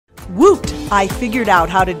Woot! I figured out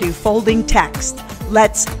how to do folding text.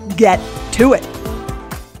 Let's get to it.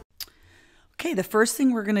 Okay, the first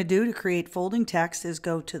thing we're going to do to create folding text is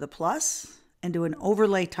go to the plus and do an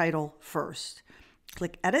overlay title first.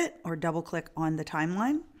 Click edit or double click on the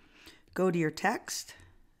timeline. Go to your text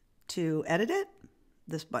to edit it,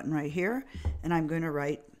 this button right here, and I'm going to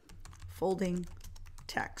write folding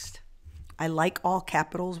text. I like all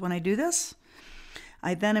capitals when I do this.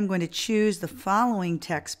 I then am going to choose the following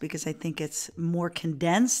text because I think it's more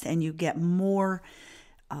condensed and you get more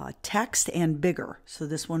text and bigger. So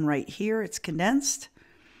this one right here, it's condensed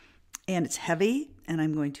and it's heavy, and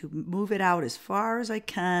I'm going to move it out as far as I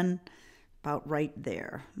can, about right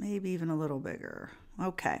there, maybe even a little bigger.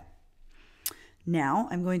 Okay. Now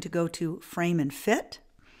I'm going to go to frame and fit,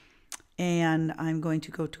 and I'm going to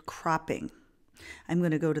go to cropping. I'm going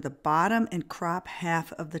to go to the bottom and crop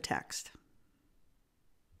half of the text.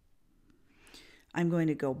 I'm going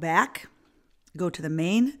to go back, go to the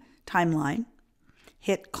main timeline,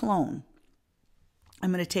 hit clone.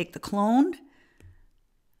 I'm going to take the cloned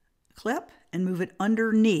clip and move it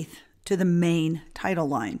underneath to the main title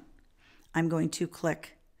line. I'm going to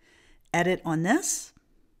click edit on this,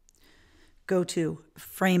 go to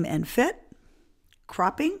frame and fit,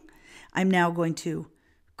 cropping. I'm now going to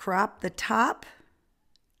crop the top,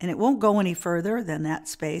 and it won't go any further than that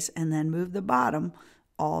space, and then move the bottom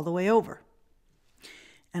all the way over.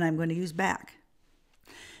 And I'm going to use back.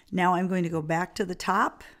 Now I'm going to go back to the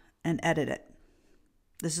top and edit it.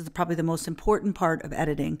 This is probably the most important part of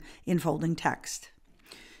editing in folding text,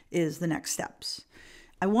 is the next steps.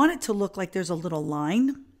 I want it to look like there's a little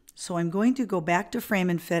line, so I'm going to go back to frame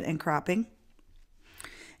and fit and cropping,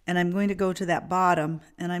 and I'm going to go to that bottom,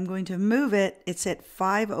 and I'm going to move it. It's at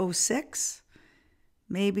 506,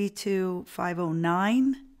 maybe to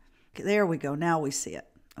 509. Okay, there we go. Now we see it.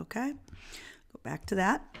 Okay. Back to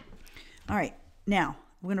that. All right, now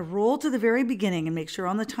I'm going to roll to the very beginning and make sure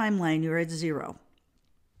on the timeline you're at 0.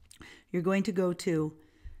 You're going to go to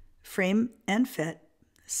frame and fit,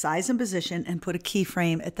 size and position, and put a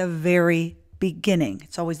keyframe at the very beginning.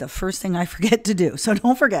 It's always the first thing I forget to do, so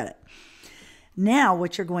don't forget it. Now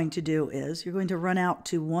what you're going to do is you're going to run out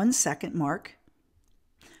to 1 second mark,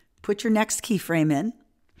 put your next keyframe in,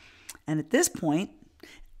 and at this point,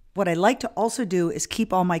 what I like to also do is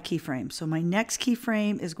keep all my keyframes. So my next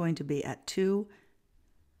keyframe is going to be at 2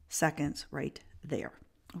 seconds right there.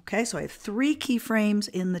 Okay, so I have 3 keyframes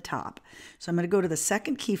in the top. So I'm going to go to the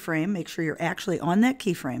second keyframe, make sure you're actually on that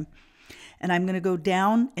keyframe, and I'm going to go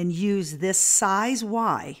down and use this size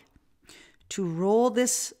Y to roll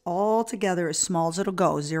this all together as small as it'll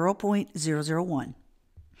go, 0.001.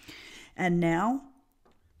 And now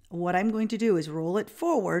what I'm going to do is roll it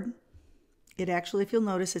forward. It actually, if you'll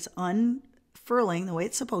notice, it's unfurling the way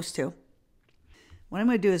it's supposed to. What I'm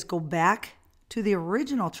going to do is go back to the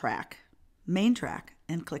original track, main track,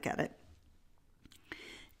 and click edit.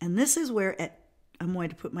 And this is where I'm going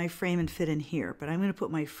to put my frame and fit in here, but I'm going to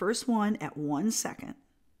put my first one at 1 second.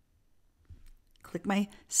 Click my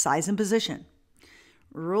size and position.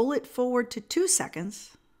 Roll it forward to 2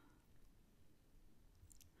 seconds.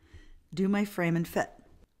 Do my frame and fit.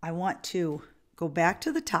 I want to go back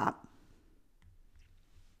to the top,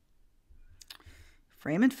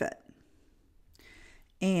 frame and fit.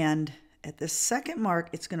 And at the second mark,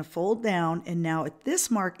 it's going to fold down. And now at this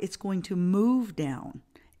mark, it's going to move down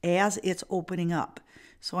as it's opening up.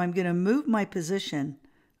 So I'm going to move my position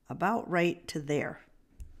about right to there.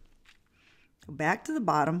 Go back to the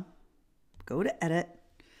bottom, go to edit,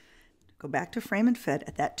 go back to frame and fit.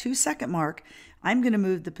 At that 2 second mark, I'm going to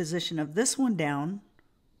move the position of this one down.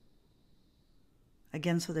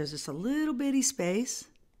 Again, so there's just a little bitty space.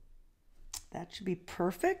 That should be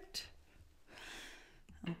perfect.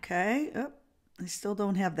 Okay, oh, I still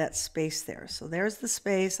don't have that space there. So there's the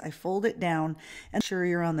space. I fold it down and make sure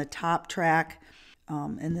you're on the top track.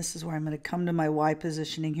 And this is where I'm going to come to my Y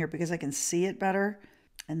positioning here because I can see it better.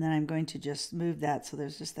 And then I'm going to just move that so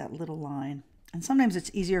there's just that little line. And sometimes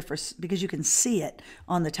it's easier because you can see it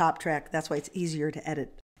on the top track. That's why it's easier to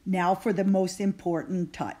edit. Now for the most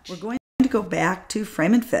important touch. We're going to go back to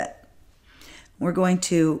frame and fit. We're going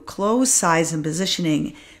to close size and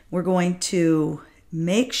positioning. We're going to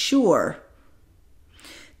make sure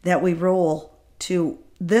that we roll to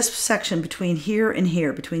this section between here and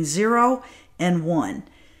here, between 0 and 1.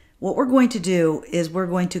 What we're going to do is we're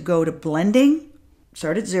going to go to blending,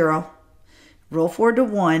 start at 0, roll forward to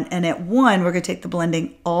 1, and at 1, we're going to take the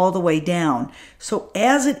blending all the way down. So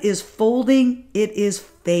as it is folding, it is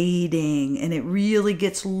fading, and it really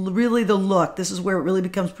gets the look. This is where it really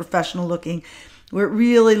becomes professional looking, where it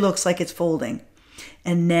really looks like it's folding.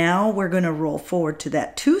 And now we're going to roll forward to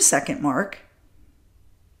that 2-second mark.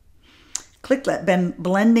 Click that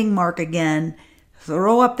blending mark again.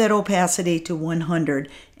 Throw up that opacity to 100.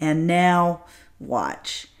 And now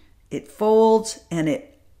watch. It folds and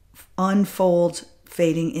it unfolds,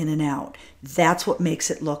 fading in and out. That's what makes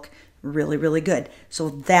it look really, really good. So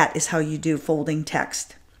that is how you do folding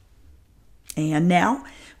text. And now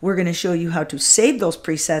we're going to show you how to save those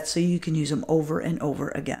presets so you can use them over and over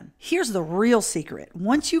again. Here's the real secret.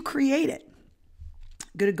 Once you create it,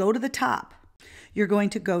 you're going to go to the top. You're going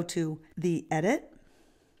to go to the edit,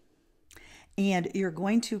 and you're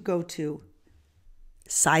going to go to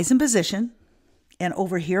size and position. And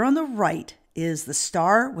over here on the right is the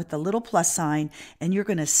star with the little plus sign, and you're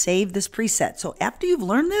going to save this preset. So after you've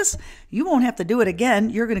learned this, you won't have to do it again.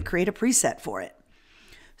 You're going to create a preset for it.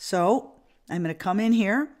 So I'm going to come in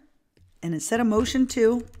here, and instead of motion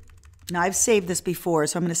 2, now I've saved this before,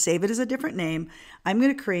 so I'm going to save it as a different name. I'm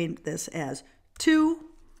going to create this as 2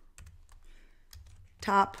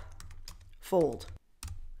 top fold,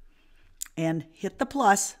 and hit the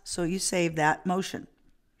plus so you save that motion.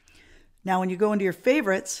 Now when you go into your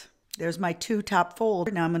favorites, there's my 2 top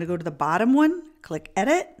fold. Now I'm going to go to the bottom one, click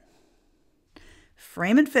edit,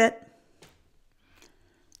 frame and fit,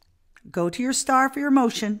 go to your star for your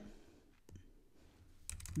motion,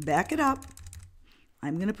 back it up.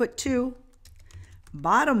 I'm going to put 2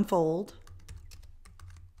 bottom fold.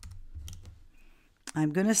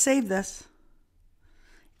 I'm going to save this.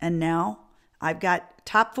 And now I've got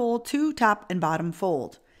top fold, 2 top and bottom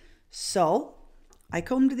fold. So I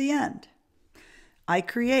come to the end. I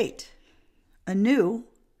create a new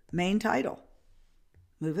main title.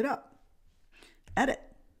 Move it up. Edit.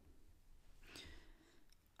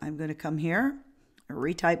 I'm going to come here,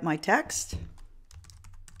 retype my text.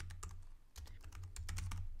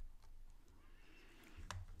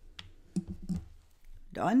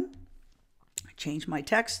 Done. Change my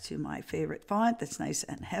text to my favorite font that's nice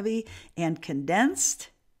and heavy and condensed.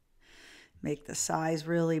 Make the size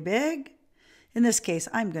really big. In this case,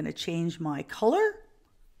 I'm going to change my color.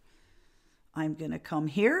 I'm going to come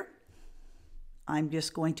here. I'm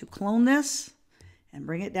just going to clone this and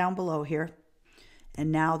bring it down below here.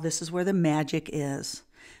 And now this is where the magic is.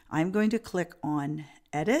 I'm going to click on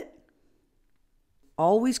Edit.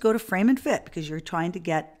 Always go to Frame and Fit because you're trying to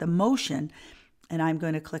get the motion. And I'm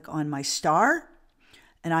going to click on my star.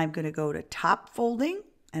 And I'm going to go to top folding,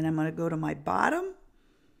 and I'm going to go to my bottom.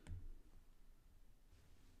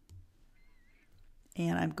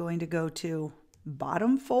 And I'm going to go to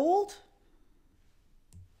bottom fold.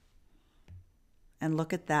 And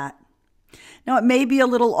look at that. Now it may be a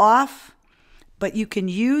little off, but you can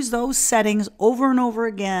use those settings over and over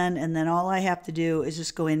again, and then all I have to do is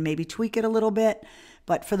just go in, maybe tweak it a little bit.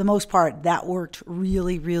 But for the most part, that worked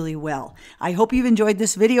really, really well. I hope you've enjoyed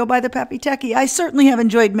this video by the Peppy Techie. I certainly have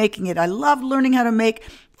enjoyed making it. I love learning how to make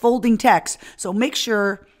folding text. So make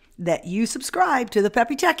sure that you subscribe to the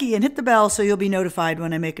Peppy Techie and hit the bell so you'll be notified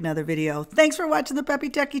when I make another video. Thanks for watching the Peppy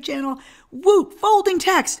Techie channel. Woot! Folding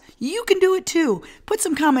text. You can do it too. Put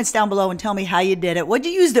some comments down below and tell me how you did it, what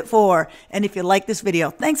you used it for, and if you like this video.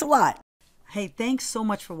 Thanks a lot. Hey, thanks so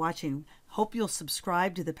much for watching. Hope you'll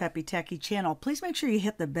subscribe to the Peppy Techie channel. Please make sure you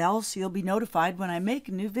hit the bell so you'll be notified when I make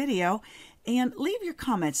a new video. And leave your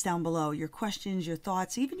comments down below. Your questions, your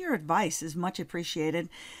thoughts, even your advice is much appreciated.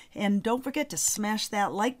 And don't forget to smash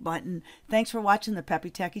that like button. Thanks for watching the Peppy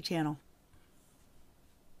Techie channel.